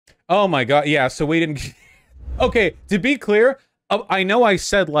Oh my god, yeah, so we didn't... Okay, to be clear, I know I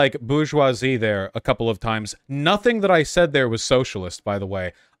said, like, bourgeoisie there a couple of times. Nothing that I said there was socialist, by the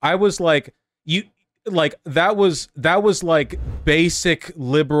way. I was like, that was like basic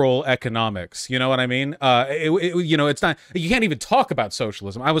liberal economics. You know what I mean? You know, it's not, you can't even talk about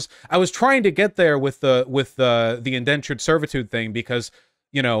socialism. I was trying to get there with the indentured servitude thing because,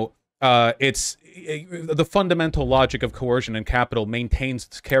 you know, the fundamental logic of coercion and capital maintains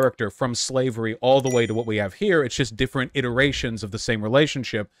its character from slavery all the way to what we have here. It's just different iterations of the same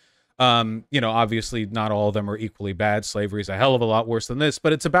relationship. You know, obviously not all of them are equally bad. Slavery is a hell of a lot worse than this,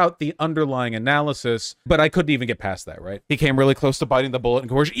 but it's about the underlying analysis. But I couldn't even get past that, right? He came really close to biting the bullet in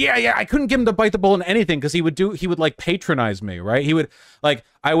coercion. Yeah, I couldn't get him to bite the bullet in anything because he would like patronize me, right? He would like,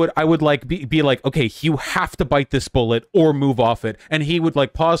 I would like be like, okay, you have to bite this bullet or move off it. And he would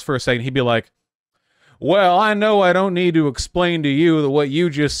like pause for a second. He'd be like, well, I know I don't need to explain to you that what you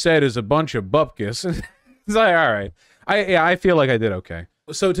just said is a bunch of bupkis. It's like, all right. I feel like I did okay.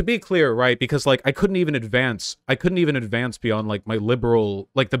 So to be clear, right, because like I couldn't even advance beyond like my liberal,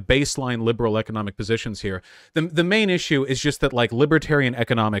 like the baseline liberal economic positions here. The main issue is just that like libertarian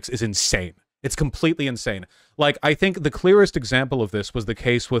economics is insane. It's completely insane. Like I think the clearest example of this was the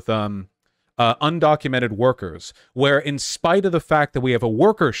case with undocumented workers, where in spite of the fact that we have a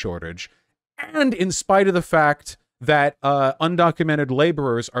worker shortage, and in spite of the fact that undocumented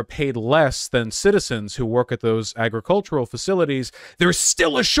laborers are paid less than citizens who work at those agricultural facilities, there's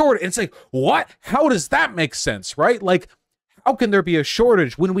still a shortage. It's like, what? How does that make sense, right? Like, how can there be a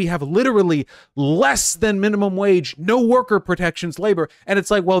shortage when we have literally less than minimum wage, no worker protections labor? And it's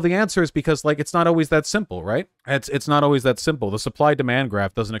like, well, the answer is because, like, it's not always that simple, right? It's not always that simple. The supply-demand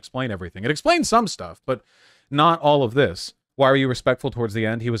graph doesn't explain everything. It explains some stuff, but not all of this. Why are you respectful towards the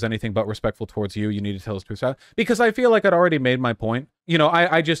end? He was anything but respectful towards you. You need to tell his truth. Because I feel like I'd already made my point. You know,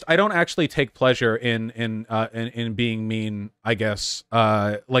 I don't actually take pleasure in being mean, I guess,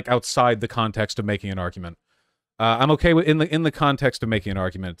 like outside the context of making an argument. I'm okay with in the context of making an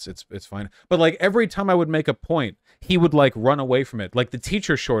argument, it's fine. But like every time I would make a point, he would like run away from it. Like the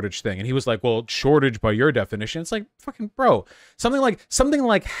teacher shortage thing, and he was like, "Well, shortage by your definition." It's like, fucking bro, something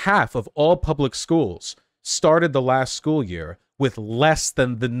like half of all public schools started the last school year with less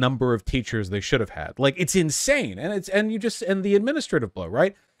than the number of teachers they should have had. Like, it's insane. And the administrative blow,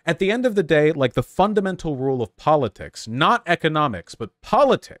 right? At the end of the day, like the fundamental rule of politics, not economics, but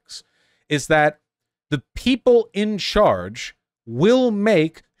politics, is that the people in charge will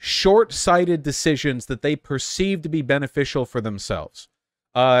make short-sighted decisions that they perceive to be beneficial for themselves.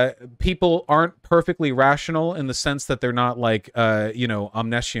 People aren't perfectly rational in the sense that they're not like, you know,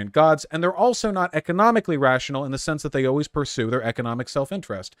 omniscient gods, and they're also not economically rational in the sense that they always pursue their economic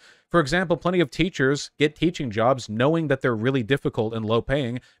self-interest. For example, plenty of teachers get teaching jobs knowing that they're really difficult and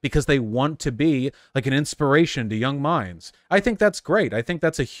low-paying because they want to be like an inspiration to young minds. I think that's great. I think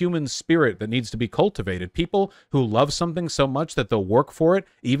that's a human spirit that needs to be cultivated. People who love something so much that they'll work for it,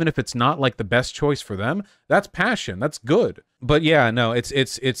 even if it's not like the best choice for them, that's passion. That's good. But yeah, no,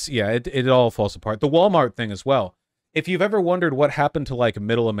 it all falls apart. The Walmart thing as well. If you've ever wondered what happened to like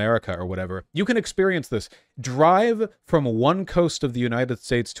middle America or whatever, you can experience this. Drive from one coast of the United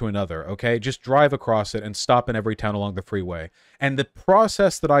States to another, okay? Just drive across it and stop in every town along the freeway. And the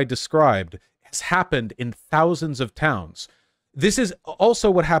process that I described has happened in thousands of towns. This is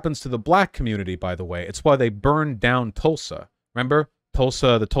also what happens to the black community, by the way. It's why they burned down Tulsa. Remember?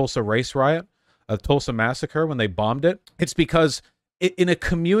 Tulsa, the Tulsa race riot? A Tulsa massacre when they bombed it. It's because in a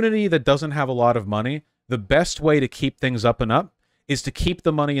community that doesn't have a lot of money, the best way to keep things up and up is to keep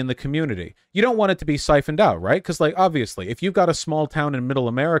the money in the community. You don't want it to be siphoned out, right? Because like obviously, if you've got a small town in middle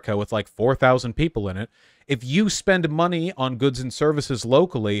America with like 4,000 people in it, if you spend money on goods and services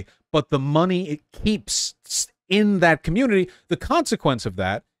locally, but the money it keeps in that community, the consequence of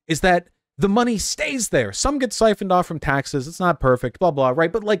that is that the money stays there. Some get siphoned off from taxes. It's not perfect, blah, blah,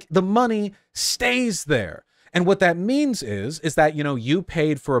 right? But like the money stays there. And what that means is that, you know, you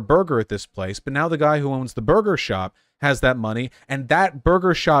paid for a burger at this place, but now the guy who owns the burger shop has that money, and that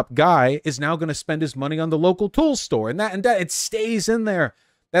burger shop guy is now going to spend his money on the local tool store, and that it stays in there.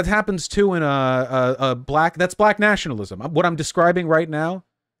 That happens too in that's black nationalism. What I'm describing right now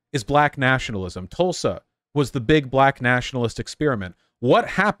is black nationalism. Tulsa was the big black nationalist experiment. What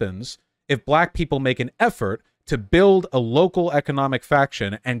happens if black people make an effort to build a local economic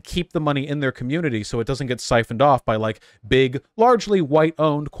faction and keep the money in their community so it doesn't get siphoned off by like big, largely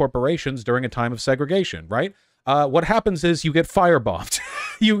white-owned corporations during a time of segregation, right? What happens is you get firebombed.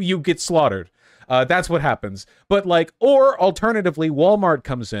 you get slaughtered. That's what happens. But like, or alternatively, Walmart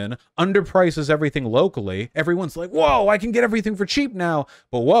comes in, underprices everything locally. Everyone's like, whoa, I can get everything for cheap now.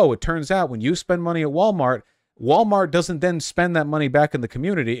 But whoa, it turns out when you spend money at Walmart, Walmart doesn't then spend that money back in the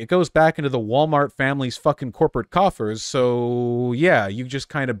community. It goes back into the Walmart family's fucking corporate coffers. So yeah, you just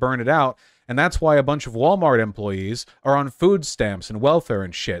kind of burn it out. And that's why a bunch of Walmart employees are on food stamps and welfare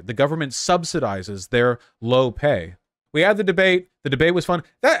and shit. The government subsidizes their low pay. We had the debate. The debate was fun.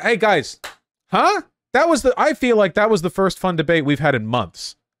 Hey guys, huh? I feel like that was the first fun debate we've had in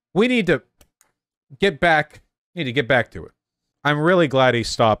months. We need to get back to it. I'm really glad he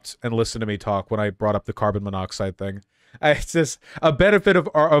stopped and listened to me talk when I brought up the carbon monoxide thing. It's just a benefit of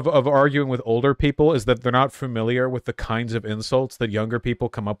arguing with older people is that they're not familiar with the kinds of insults that younger people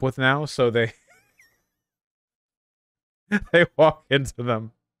come up with now, so they they walk into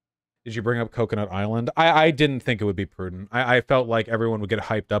them. Did you bring up Coconut Island? I didn't think it would be prudent. I felt like everyone would get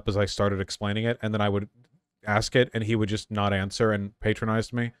hyped up as I started explaining it, and then I would ask it, and he would just not answer and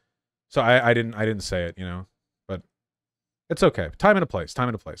patronize me. So I didn't say it, you know. But it's okay. Time and a place. Time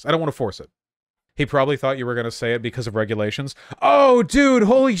and a place. I don't want to force it. He probably thought you were going to say it because of regulations. Oh, dude,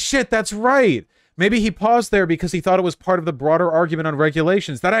 holy shit, that's right. Maybe he paused there because he thought it was part of the broader argument on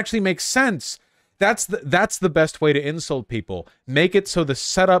regulations. That actually makes sense. That's the best way to insult people. Make it so the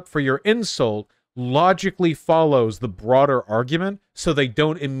setup for your insult logically follows the broader argument so they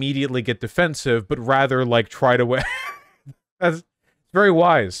don't immediately get defensive, but rather, like, try to... That's very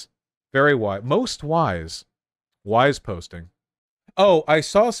wise. Very wise. Most wise. Wise posting. Oh, I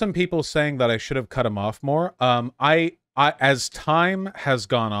saw some people saying that I should have cut him off more. I as time has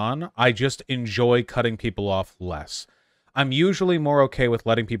gone on, I just enjoy cutting people off less. I'm usually more okay with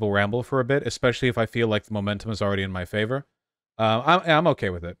letting people ramble for a bit, especially if I feel like the momentum is already in my favor. I'm okay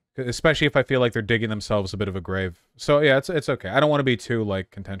with it, especially if I feel like they're digging themselves a bit of a grave. So yeah, it's okay. I don't want to be too,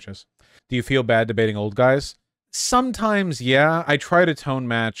 like, contentious. Do you feel bad debating old guys? Sometimes, yeah. I try to tone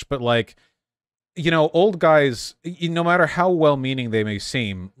match, but, like, you know, old guys, no matter how well-meaning they may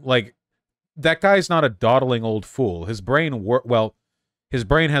seem, like, that guy's not a dawdling old fool. His brain his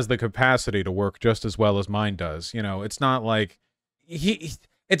brain has the capacity to work just as well as mine does. You know, it's not like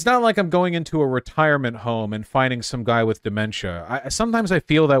it's not like I'm going into a retirement home and finding some guy with dementia. Sometimes I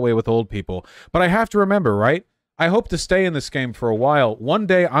feel that way with old people, but I have to remember, right? I hope to stay in this game for a while. One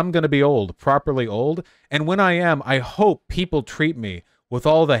day I'm going to be old, properly old, and when I am, I hope people treat me with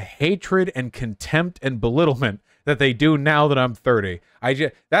all the hatred and contempt and belittlement that they do now that I'm 30.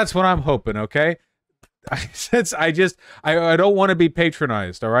 That's what I'm hoping, okay? I don't want to be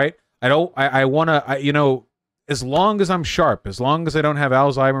patronized, all right? I want to, you know, as long as I'm sharp, as long as I don't have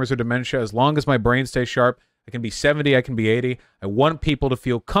Alzheimer's or dementia, as long as my brain stays sharp, I can be 70, I can be 80. I want people to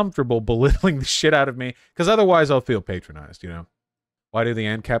feel comfortable belittling the shit out of me, because otherwise I'll feel patronized, you know? Why do the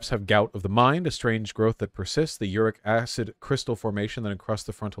ANCAPs have gout of the mind, a strange growth that persists, the uric acid crystal formation that encrusts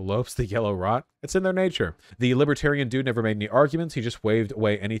the frontal lobes, the yellow rot? It's in their nature. The libertarian dude never made any arguments. He just waved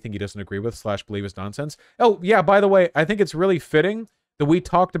away anything he doesn't agree with / believe is nonsense. Oh, yeah, by the way, I think it's really fitting that we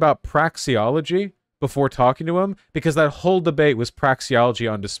talked about praxeology before talking to him, because that whole debate was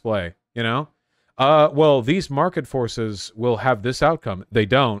praxeology on display, you know? Well, these market forces will have this outcome. They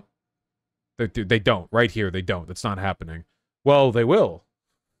don't. They don't. Right here, they don't. That's not happening. Well, they will.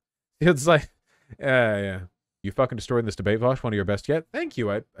 It's like, yeah. You fucking destroyed this debate, Vaush. One of your best yet. Thank you.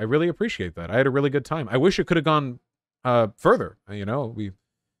 I really appreciate that. I had a really good time. I wish it could have gone further. You know,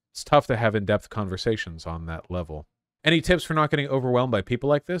 it's tough to have in-depth conversations on that level. Any tips for not getting overwhelmed by people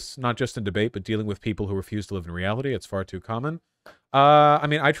like this? Not just in debate, but dealing with people who refuse to live in reality. It's far too common. I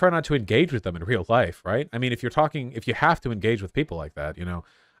mean, I try not to engage with them in real life, right? I mean, if you have to engage with people like that, you know,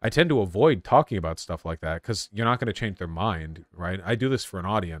 I tend to avoid talking about stuff like that because you're not going to change their mind, right? I do this for an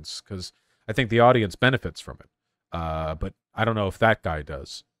audience because I think the audience benefits from it. But I don't know if that guy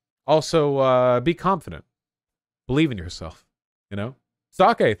does. Also, be confident. Believe in yourself, you know?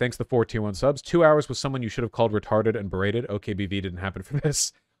 Sake, thanks to 4 tier 1 subs. 2 hours with someone you should have called retarded and berated. OKBV didn't happen for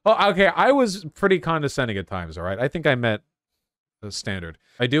this. Oh, okay, I was pretty condescending at times, all right? I think I met the standard.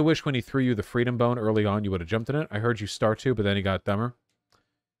 I do wish when he threw you the freedom bone early on, you would have jumped in it. I heard you start to, but then he got dumber.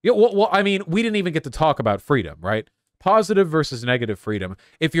 Yeah, well, I mean, we didn't even get to talk about freedom, right? Positive versus negative freedom.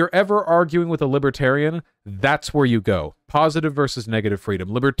 If you're ever arguing with a libertarian, that's where you go. Positive versus negative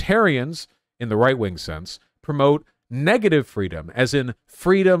freedom. Libertarians, in the right-wing sense, promote negative freedom, as in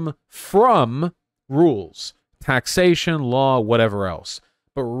freedom from rules, taxation, law, whatever else.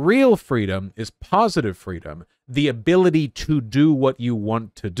 But real freedom is positive freedom, the ability to do what you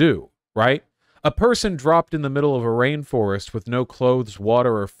want to do, right? A person dropped in the middle of a rainforest with no clothes,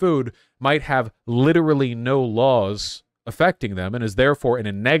 water, or food might have literally no laws affecting them and is therefore, in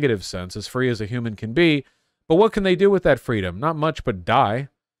a negative sense, as free as a human can be. But what can they do with that freedom? Not much but die.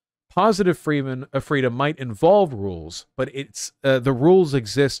 Positive freedom might involve rules, but the rules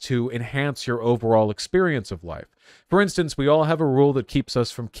exist to enhance your overall experience of life. For instance, we all have a rule that keeps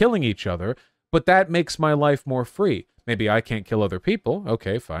us from killing each other, but that makes my life more free. Maybe I can't kill other people.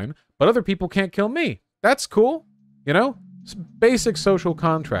 Okay, fine. But other people can't kill me. That's cool. You know? It's basic social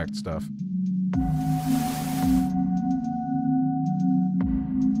contract stuff.